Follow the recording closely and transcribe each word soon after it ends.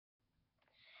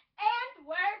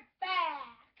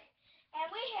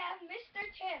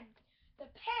Tim,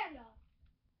 the panda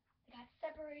that got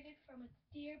separated from its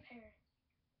dear parents.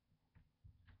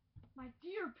 My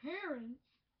dear parents?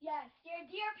 Yes, your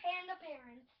dear panda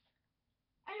parents.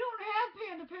 I don't have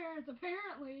panda parents,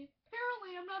 apparently.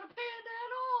 Apparently, I'm not a panda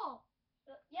at all.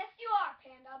 Yes, you are,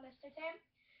 Panda, Mr. Tim.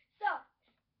 So,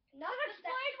 enough That with that.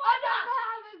 explains why my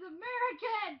mom is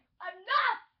American.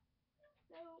 Enough!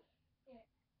 No. Yeah.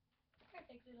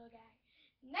 Perfect little guy.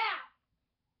 Now,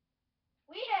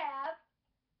 we have...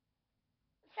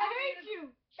 I hate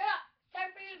you. Shut up. It's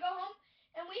time for you to go home.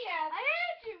 And we have... I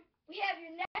hate you. We have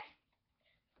your next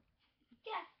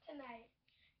guest tonight.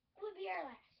 It would be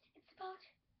our last. It's about this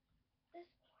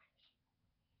orange.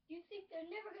 You think they're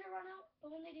never going to run out, but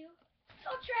when they do,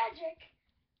 so tragic.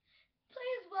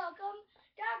 Please welcome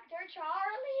Dr.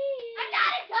 Charlie. I'm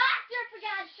not a doctor, for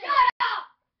God's sake. Shut up!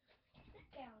 Sit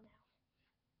down now.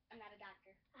 I'm not a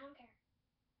doctor. I don't care.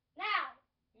 Now,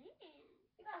 you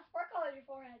got a sparkle on your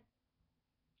forehead.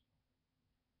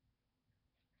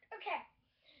 Okay.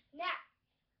 Now,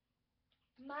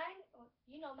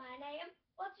 you know my name.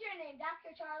 What's your name,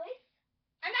 Dr. Charlie?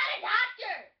 I'm not a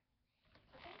doctor.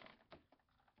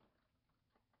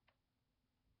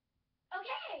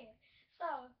 Okay.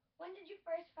 So, when did you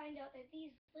first find out that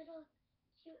these little,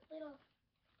 cute little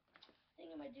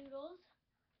thingamadoodles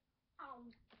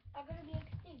are going to be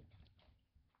extinct?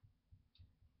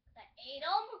 I ate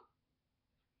them.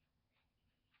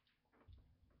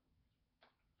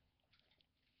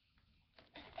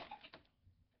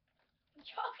 I'm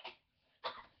choking.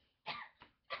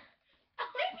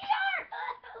 CPR!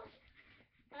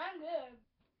 I'm good.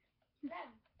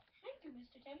 Thank you,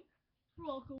 Mr. Tim. You're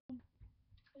welcome.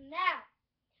 Now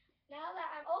that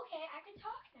I'm okay, I can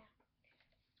talk now.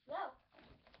 So,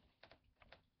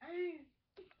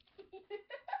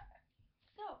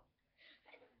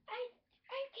 I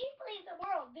can't believe the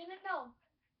world didn't know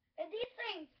that these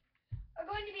things are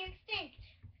going to be extinct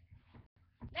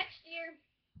next year.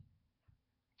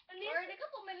 Or in a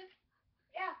couple minutes.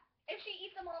 Yeah. If she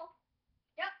eats them all.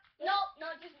 Yep. No.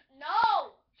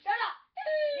 Shut up.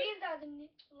 These are the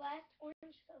last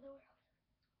oranges of the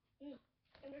world.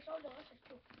 And they're so delicious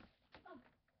too.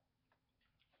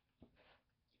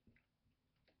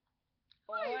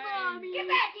 Hi, Mommy. Get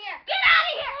back here! Get out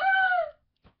of here!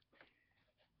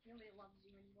 Nobody loves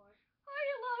you anymore. I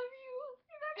love you.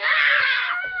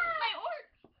 My orc!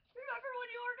 Remember when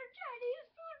you ordered Chinese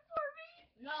food for me?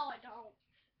 No, I don't.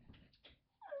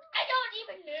 I don't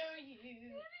even know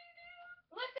you.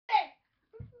 Listen!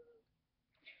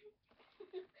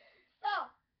 So,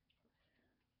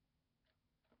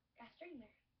 got a string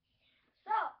there.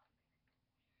 So,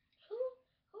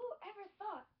 who ever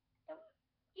thought that,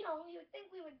 you would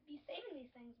think we would be saving these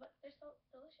things, but they're so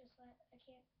delicious that I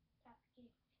can't stop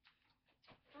eating.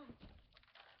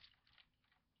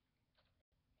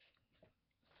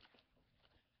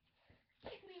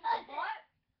 Kick me in the butt.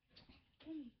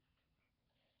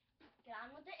 Get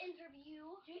on with the interview.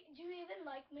 Do you even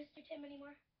like Mr. Tim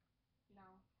anymore? No,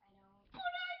 I don't. But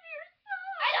I'm your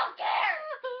son. I don't care!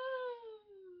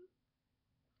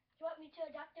 Do you want me to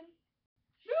adopt him?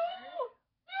 No!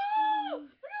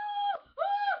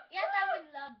 Yes, I would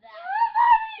love that.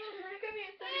 Give me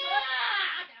a second.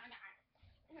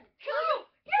 Kill you!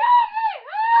 Get off me!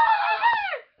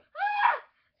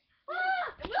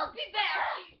 We'll be back.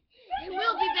 We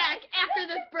will be back after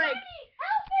this break.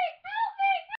 Help me!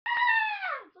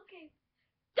 It's okay.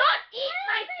 Don't eat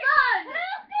my son!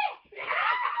 Help me!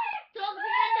 Throw the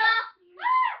panda!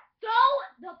 Throw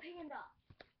the panda!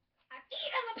 I'm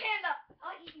eating the panda!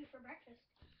 I'll eat you for breakfast.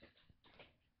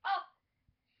 Oh!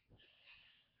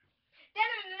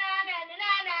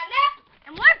 Da-na-na-na-na-na-na-na!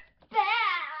 And we're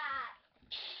back!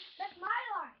 That's my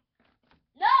line.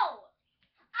 No!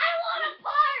 I want a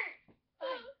part!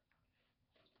 Fine.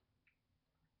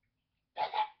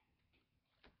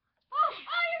 Oh,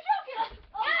 you're joking!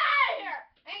 Oh. Get out of here!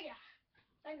 Thank you.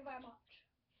 Thank you very much.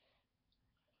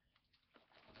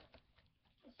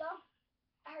 So,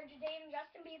 I heard you're dating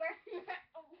Justin Bieber.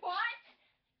 What?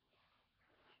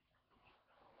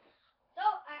 So,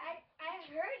 I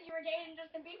heard you were dating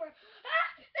Justin Bieber. Ah!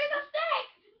 There's a snake!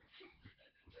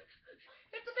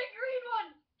 It's a big green one!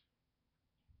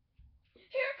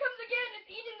 Here it comes again! It's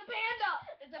eating the panda!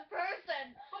 It's a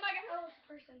person. Oh my god, oh, it's a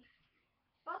person.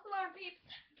 False alarm, peeps.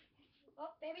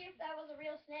 Well, maybe if that was a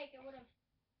real snake, it would have...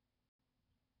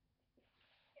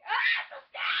 Ah! It's a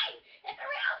snake! It's a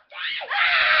real snake!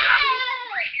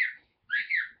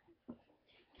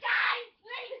 Die!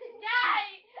 Snake! Die!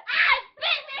 Ah! It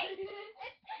bit me!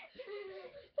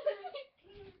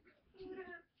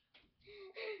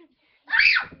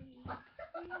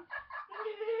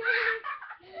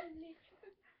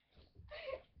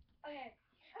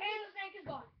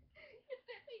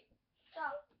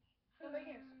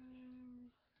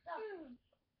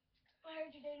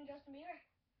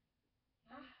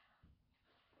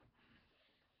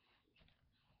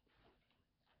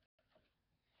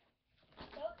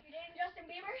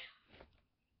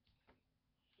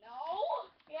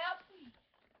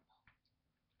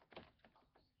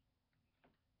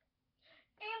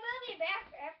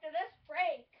 back after this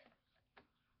break.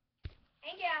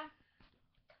 Thank you.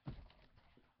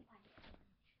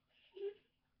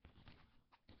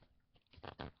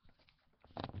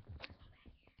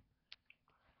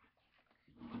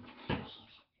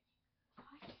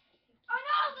 Oh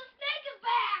no, the snake is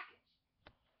back!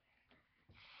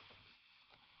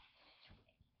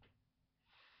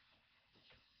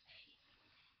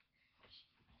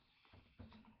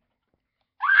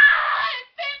 Ah, it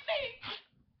bit me!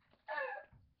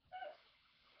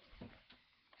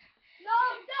 No,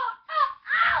 no, ow,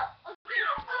 ow! Okay,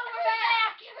 we're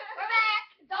back! We're back!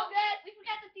 It's all good. We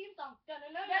forgot the theme song. We're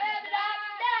back!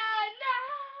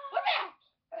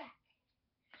 We're back!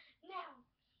 Now,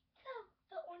 so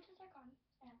the oranges are gone,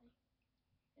 sadly.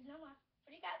 There's no more. What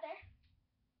do you got there?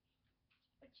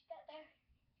 What you got there?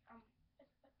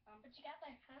 What you got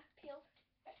there, huh? Peeled.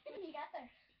 What you got there?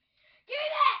 Give me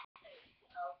that!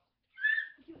 Oh.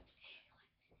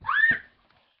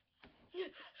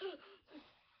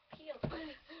 Peeled.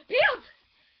 Peeled!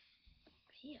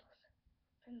 Peels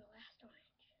from the last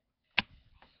orange.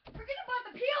 Forget about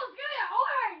the peels. Give me an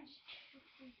orange.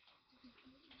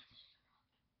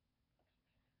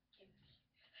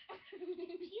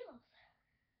 Peels.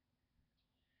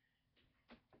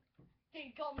 Here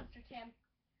you go, Mr. Tim.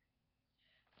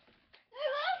 I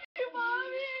love you,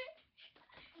 Mommy.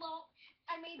 Well,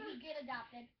 I made you get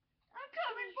adopted. I'm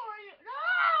coming for you.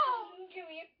 No! Come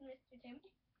here, Mr. Tim.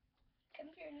 Come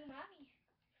for your new mommy.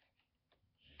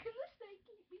 Can this thing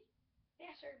keep me?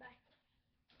 Yeah, sure, bye.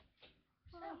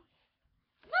 So,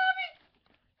 Mommy!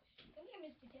 come here,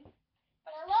 Mr. Tim.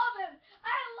 But I love him.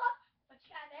 I love. What you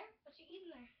got there? What you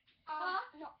eating there?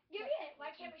 No. Give me it.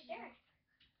 Why can't we share?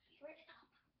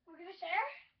 We're gonna share?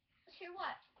 Share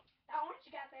what? That orange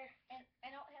you got there. And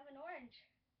I don't have an orange.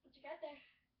 What you got there?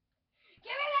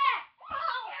 Give me that!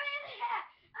 Oh, give me that!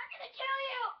 I'm gonna kill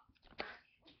you!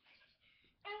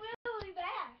 And we'll be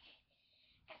back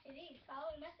after these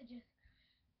following messages.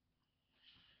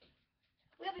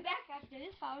 We'll be back after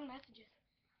these following messages.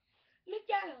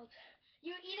 McDonald's.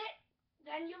 You eat it,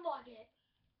 then you log it.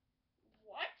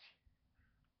 What?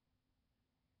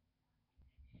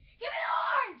 Give me the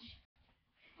orange!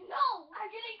 No! I'm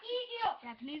gonna eat you!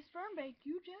 Japanese sperm bake.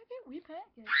 You jack it, we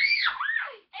pack it.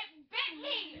 It bit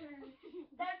me!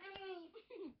 That didn't mean.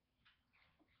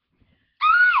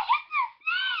 Ah! It's the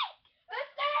snake! The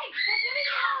snake! Give me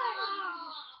the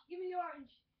orange! Give me the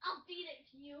orange. I'll feed it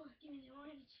to you. Give me the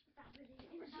orange. Stop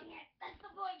pushing it. That's the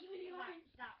boy. Give me the orange.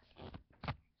 Stop.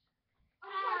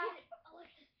 Ah!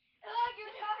 Give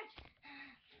me the orange.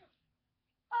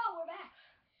 Oh, we're back.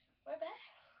 We're back.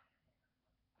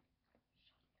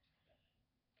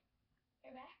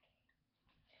 We're back.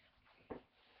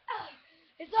 Oh,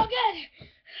 it's all good. I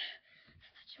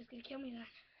thought she was gonna kill me then.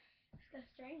 She's gonna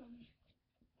strangle me.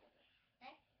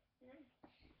 Okay.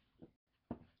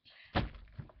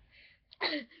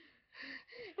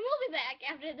 We'll be back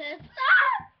after this.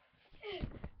 Stop!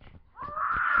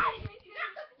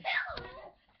 Not the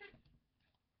pillow!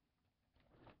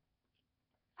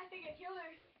 I think I killed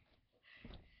her.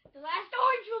 The last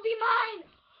orange will be mine.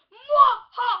 Mwah!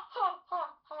 Ha ha ha